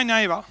is my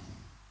neighbor?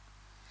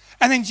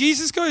 And then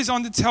Jesus goes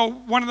on to tell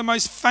one of the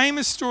most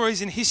famous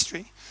stories in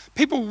history.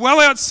 People well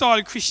outside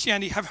of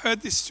Christianity have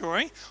heard this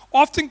story,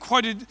 often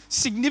quoted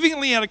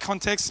significantly out of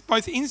context,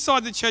 both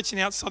inside the church and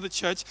outside the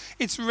church.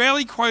 It's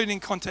rarely quoted in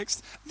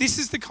context. This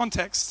is the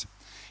context.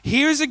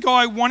 Here is a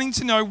guy wanting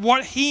to know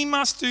what he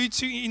must do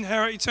to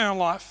inherit eternal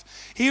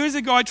life. Here is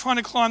a guy trying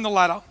to climb the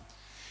ladder.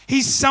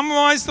 He's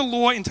summarized the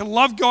law into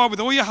love God with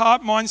all your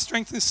heart, mind,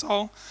 strength, and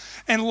soul,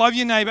 and love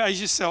your neighbor as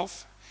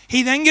yourself.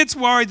 He then gets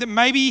worried that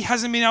maybe he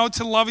hasn't been able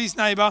to love his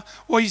neighbor,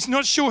 or he's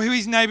not sure who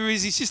his neighbor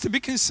is. He's just a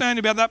bit concerned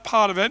about that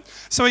part of it.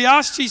 So he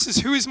asks Jesus,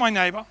 who is my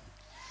neighbor?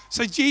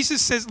 So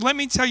Jesus says, let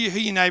me tell you who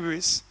your neighbor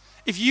is.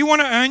 If you want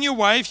to earn your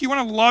way, if you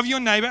want to love your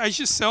neighbor as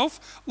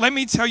yourself, let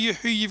me tell you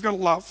who you've got to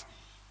love.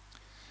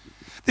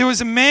 There was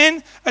a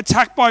man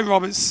attacked by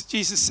robbers,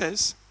 Jesus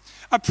says.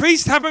 A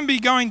priest happened to be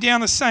going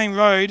down the same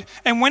road,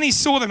 and when he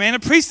saw the man, a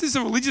priest is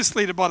a religious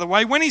leader, by the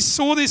way, when he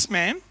saw this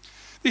man,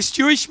 this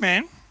Jewish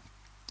man,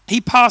 he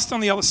passed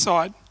on the other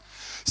side.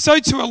 So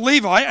to a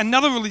Levite,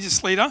 another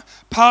religious leader,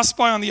 passed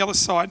by on the other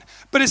side.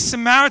 But a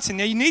Samaritan,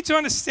 now you need to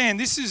understand,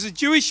 this is a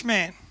Jewish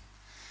man.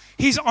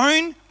 His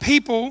own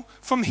people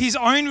from his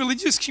own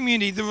religious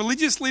community, the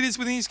religious leaders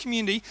within his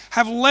community,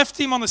 have left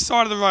him on the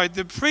side of the road.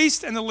 The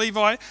priest and the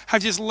Levite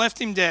have just left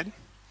him dead.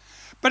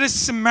 But a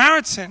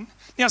Samaritan,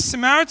 now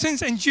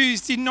Samaritans and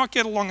Jews did not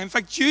get along. In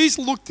fact, Jews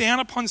looked down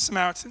upon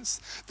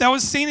Samaritans. They were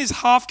seen as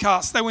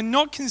half-caste. They were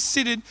not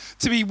considered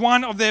to be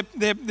one of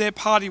their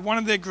party, one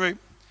of their group.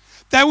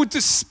 They were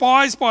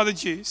despised by the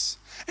Jews.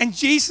 And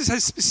Jesus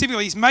has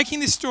specifically, he's making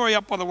this story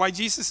up, by the way.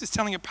 Jesus is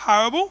telling a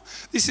parable.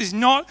 This is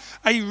not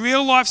a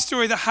real life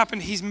story that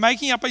happened. He's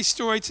making up a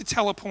story to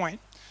tell a point,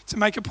 to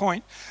make a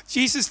point.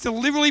 Jesus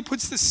deliberately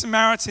puts the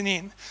Samaritan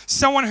in,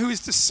 someone who is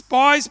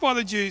despised by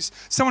the Jews,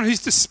 someone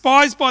who's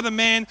despised by the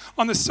man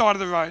on the side of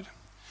the road.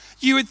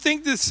 You would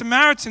think the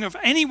Samaritan of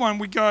anyone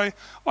would go,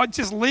 I'd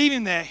just leave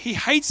him there. He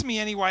hates me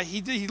anyway.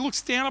 He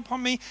looks down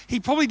upon me. He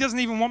probably doesn't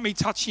even want me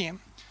touching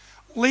him.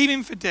 Leave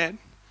him for dead.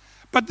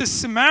 But the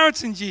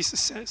Samaritan, Jesus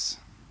says,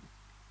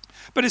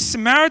 but a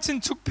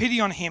Samaritan took pity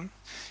on him.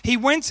 He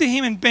went to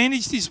him and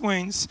bandaged his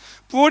wounds,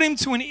 brought him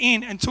to an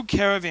inn and took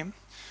care of him.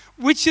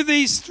 Which of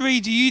these three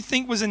do you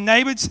think was a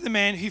neighbor to the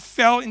man who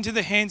fell into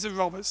the hands of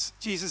robbers?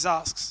 Jesus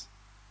asks.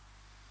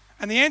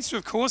 And the answer,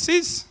 of course,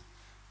 is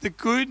the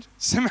Good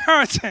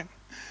Samaritan.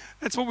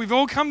 That's what we've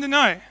all come to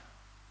know.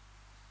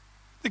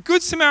 The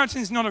Good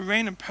Samaritan is not a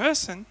random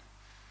person.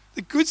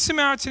 The Good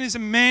Samaritan is a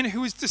man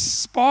who was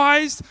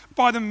despised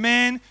by the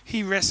man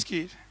he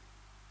rescued.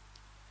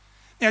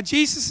 Now,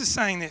 Jesus is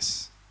saying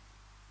this.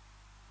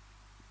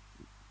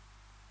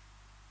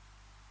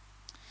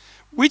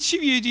 Which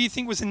of you do you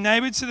think was a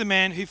neighbor to the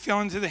man who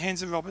fell into the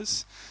hands of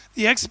robbers?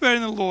 The expert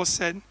in the law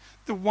said,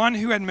 the one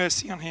who had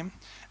mercy on him.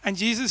 And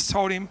Jesus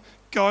told him,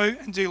 go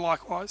and do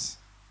likewise.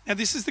 Now,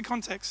 this is the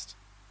context.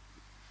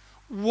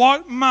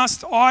 What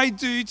must I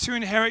do to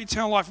inherit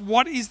eternal life?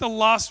 What is the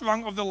last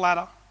rung of the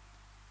ladder?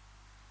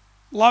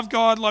 Love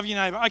God, love your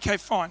neighbor. Okay,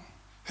 fine.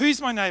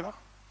 Who's my neighbor?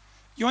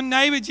 Your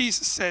neighbor,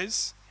 Jesus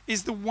says,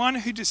 is the one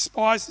who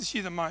despises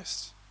you the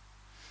most.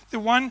 The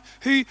one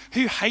who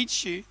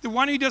hates you. The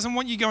one who doesn't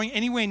want you going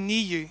anywhere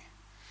near you.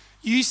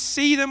 You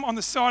see them on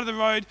the side of the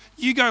road.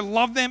 You go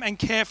love them and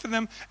care for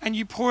them, and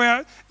you pour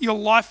out your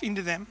life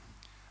into them.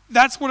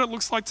 That's what it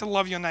looks like to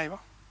love your neighbor.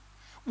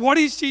 What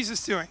is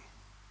Jesus doing?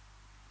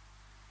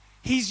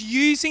 He's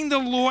using the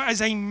law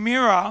as a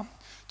mirror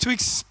to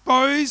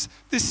expose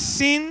the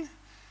sin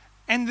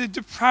and the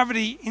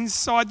depravity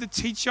inside the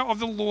teacher of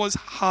the law's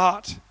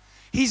heart.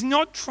 He's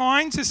not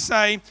trying to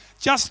say,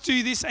 just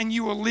do this and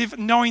you will live,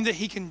 knowing that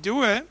he can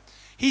do it.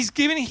 He's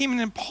giving him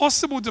an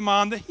impossible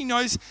demand that he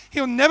knows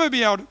he'll never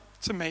be able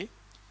to meet.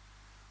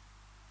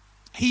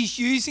 He's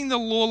using the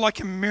law like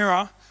a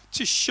mirror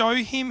to show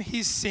him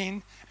his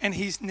sin and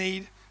his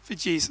need for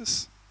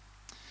Jesus.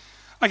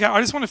 Okay,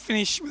 I just want to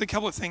finish with a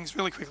couple of things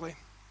really quickly.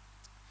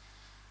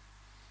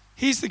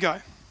 Here's the go.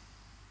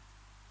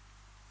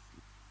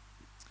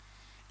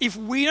 If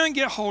we don't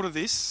get hold of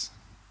this,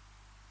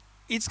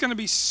 it's going to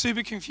be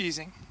super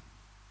confusing.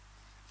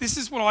 This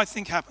is what I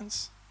think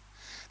happens.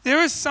 There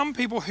are some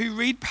people who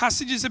read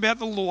passages about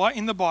the law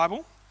in the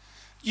Bible.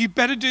 You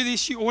better do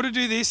this, you ought to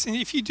do this, and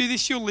if you do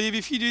this, you'll live.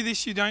 If you do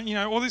this, you don't,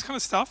 all this kind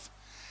of stuff.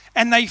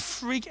 And they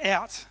freak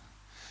out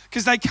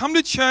because they come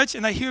to church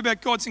and they hear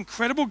about God's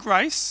incredible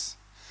grace,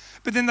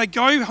 but then they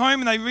go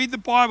home and they read the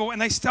Bible and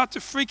they start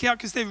to freak out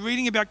because they're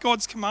reading about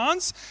God's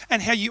commands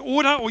and how you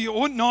ought or you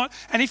ought not.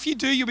 And if you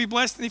do, you'll be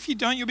blessed. And if you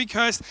don't, you'll be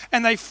cursed.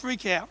 And they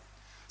freak out.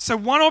 So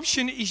one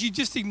option is you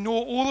just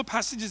ignore all the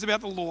passages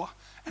about the law.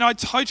 And I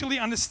totally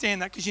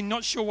understand that because you're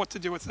not sure what to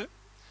do with it.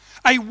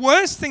 A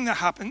worse thing that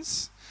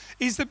happens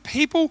is that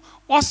people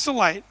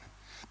oscillate.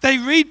 They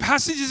read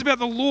passages about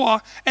the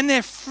law and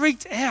they're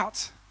freaked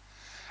out.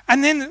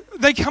 And then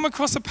they come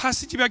across a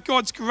passage about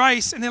God's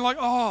grace and they're like,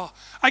 oh,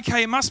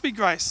 okay, it must be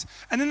grace.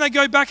 And then they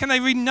go back and they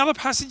read another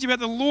passage about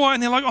the law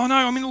and they're like, oh no,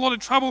 I'm in a lot of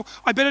trouble.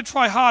 I better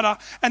try harder.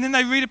 And then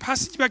they read a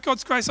passage about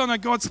God's grace. Oh no,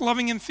 God's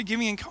loving and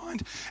forgiving and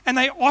kind. And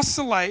they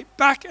oscillate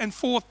back and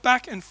forth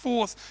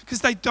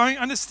because they don't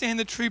understand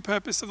the true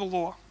purpose of the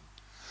law.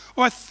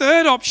 Or a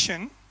third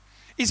option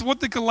is what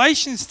the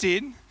Galatians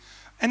did,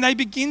 and they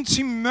begin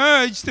to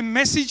merge the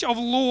message of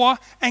law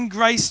and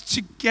grace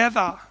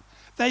together.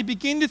 They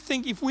begin to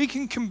think if we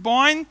can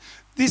combine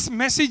this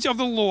message of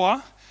the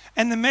law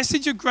and the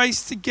message of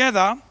grace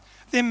together,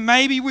 then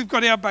maybe we've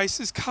got our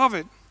bases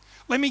covered.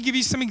 Let me give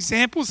you some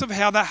examples of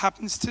how that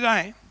happens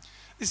today.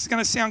 This is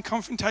going to sound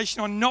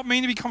confrontational. I'm not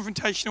meaning to be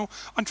confrontational.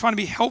 I'm trying to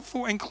be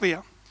helpful and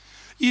clear.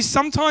 You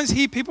sometimes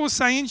hear people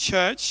say in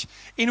church,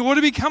 in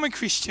order to become a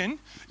Christian,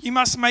 you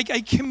must make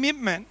a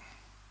commitment.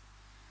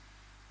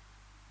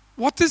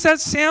 What does that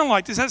sound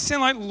like? Does that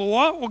sound like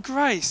law or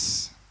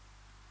grace?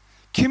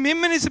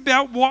 Commitment is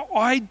about what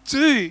I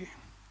do,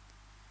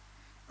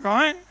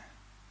 right?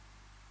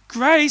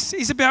 Grace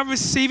is about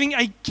receiving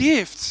a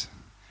gift,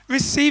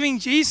 receiving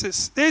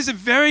Jesus. There's a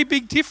very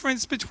big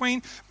difference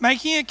between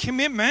making a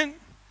commitment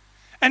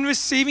and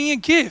receiving a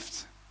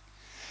gift.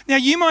 Now,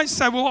 you might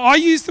say, well, I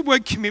use the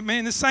word commitment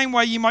in the same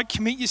way you might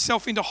commit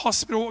yourself into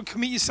hospital or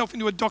commit yourself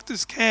into a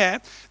doctor's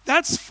care.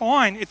 That's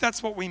fine if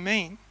that's what we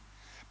mean.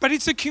 But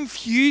it's a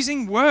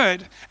confusing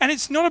word, and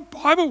it's not a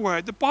Bible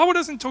word. The Bible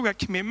doesn't talk about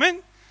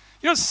commitment.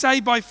 You're not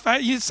saved by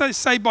faith. You're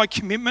saved by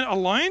commitment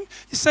alone.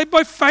 You're saved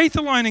by faith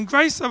alone and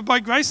grace, by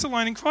grace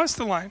alone in Christ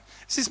alone.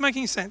 Is this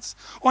making sense?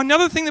 Or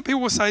another thing that people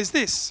will say is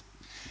this.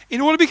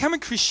 In order to become a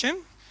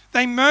Christian,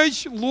 they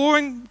merge law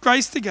and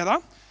grace together.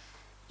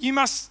 You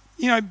must,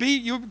 be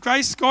your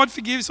grace, God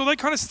forgives, all that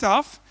kind of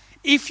stuff.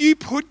 If you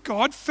put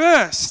God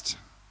first.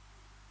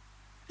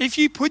 If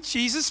you put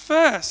Jesus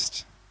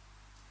first.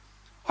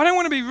 I don't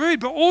want to be rude,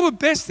 but all the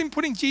best in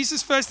putting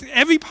Jesus first in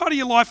every part of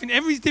your life, in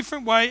every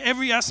different way,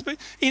 every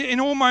aspect, in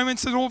all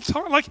moments, at all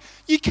times,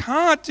 you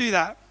can't do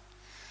that.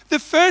 The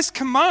first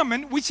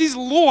commandment, which is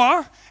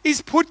law,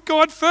 is put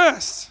God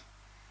first.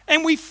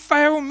 And we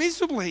fail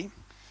miserably.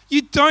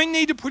 You don't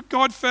need to put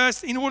God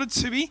first in order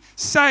to be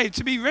saved,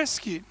 to be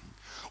rescued.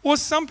 Or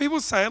some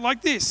people say it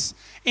like this.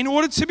 In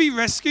order to be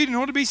rescued, in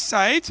order to be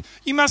saved,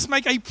 you must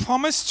make a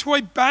promise to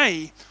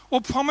obey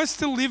or promise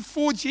to live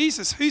for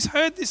Jesus. Who's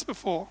heard this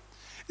before?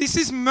 This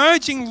is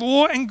merging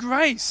law and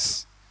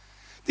grace.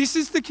 This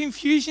is the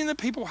confusion that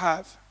people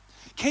have.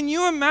 Can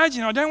you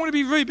imagine, I don't want to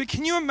be rude, but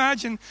can you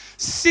imagine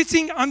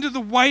sitting under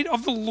the weight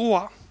of the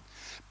law,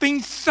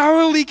 being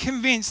thoroughly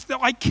convinced that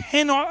I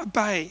cannot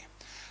obey,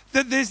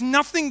 that there's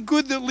nothing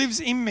good that lives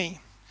in me,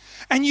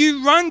 and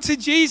you run to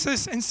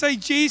Jesus and say,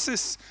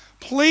 Jesus,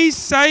 please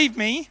save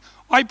me.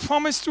 I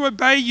promise to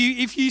obey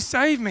you if you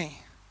save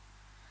me.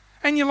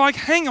 And you're like,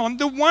 hang on,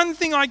 the one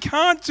thing I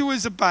can't do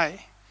is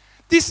obey.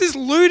 This is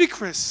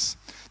ludicrous.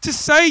 To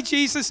say,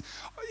 Jesus,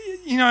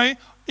 you know,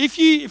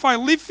 if I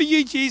live for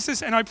you,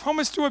 Jesus, and I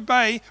promise to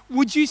obey,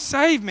 would you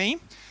save me?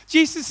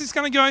 Jesus is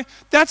going to go,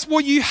 that's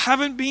what you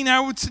haven't been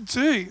able to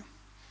do.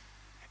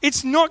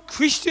 It's not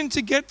Christian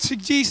to get to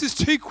Jesus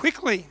too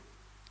quickly.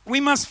 We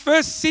must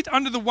first sit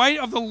under the weight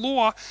of the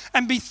law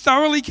and be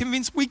thoroughly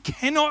convinced we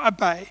cannot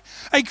obey.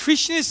 A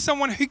Christian is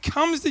someone who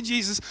comes to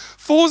Jesus,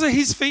 falls at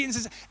his feet and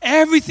says,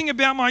 everything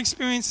about my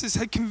experiences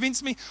has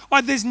convinced me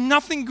there's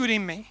nothing good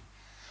in me.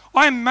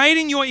 I am made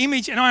in your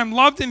image and I am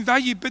loved and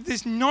valued, but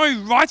there's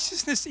no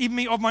righteousness in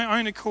me of my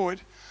own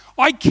accord.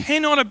 I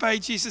cannot obey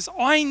Jesus.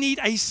 I need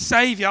a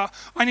Savior.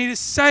 I need a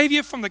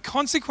Savior from the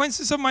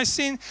consequences of my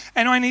sin,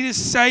 and I need a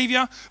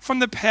Savior from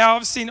the power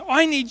of sin.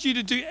 I need you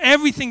to do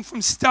everything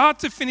from start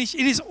to finish.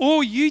 It is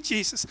all you,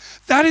 Jesus.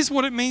 That is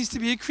what it means to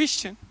be a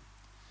Christian.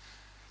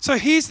 So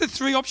here's the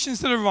three options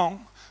that are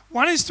wrong.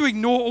 One is to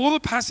ignore all the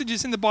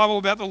passages in the Bible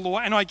about the law,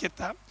 and I get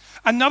that.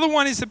 Another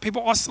one is that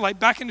people oscillate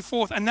back and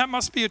forth, and that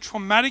must be a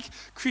traumatic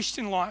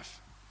Christian life.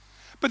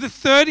 But the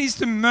third is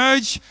to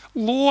merge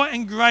law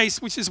and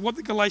grace, which is what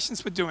the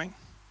Galatians were doing.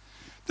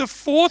 The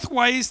fourth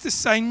way is to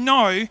say,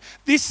 no,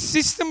 this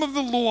system of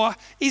the law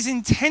is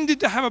intended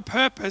to have a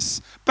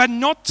purpose, but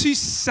not to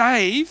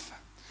save,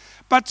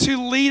 but to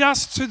lead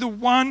us to the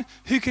one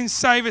who can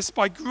save us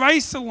by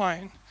grace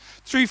alone,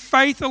 through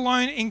faith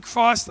alone, in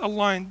Christ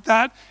alone.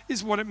 That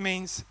is what it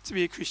means to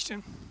be a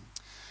Christian.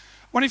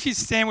 Why don't you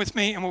stand with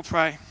me and we'll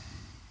pray.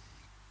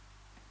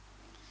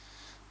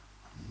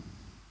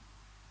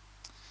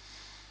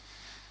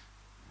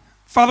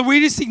 Father, we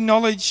just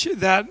acknowledge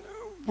that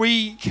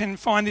we can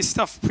find this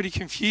stuff pretty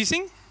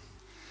confusing.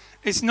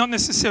 It's not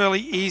necessarily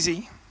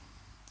easy.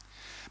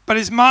 But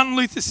as Martin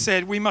Luther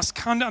said, we must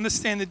come to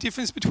understand the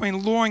difference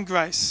between law and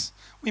grace.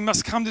 We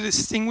must come to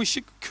distinguish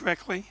it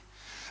correctly.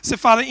 So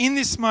Father, in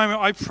this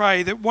moment, I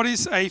pray that what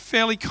is a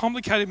fairly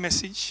complicated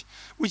message,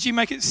 would you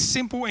make it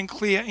simple and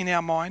clear in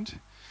our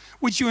mind?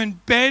 Would you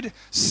embed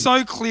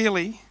so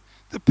clearly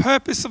the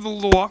purpose of the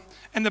law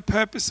and the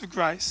purpose of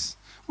grace?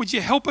 Would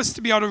you help us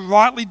to be able to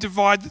rightly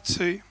divide the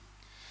two?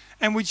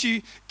 And would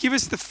you give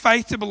us the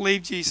faith to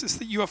believe, Jesus,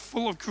 that you are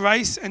full of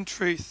grace and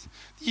truth,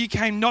 that you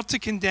came not to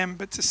condemn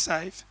but to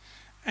save,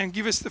 and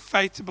give us the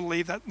faith to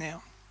believe that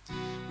now.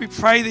 We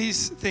pray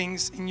these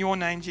things in your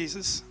name,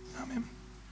 Jesus.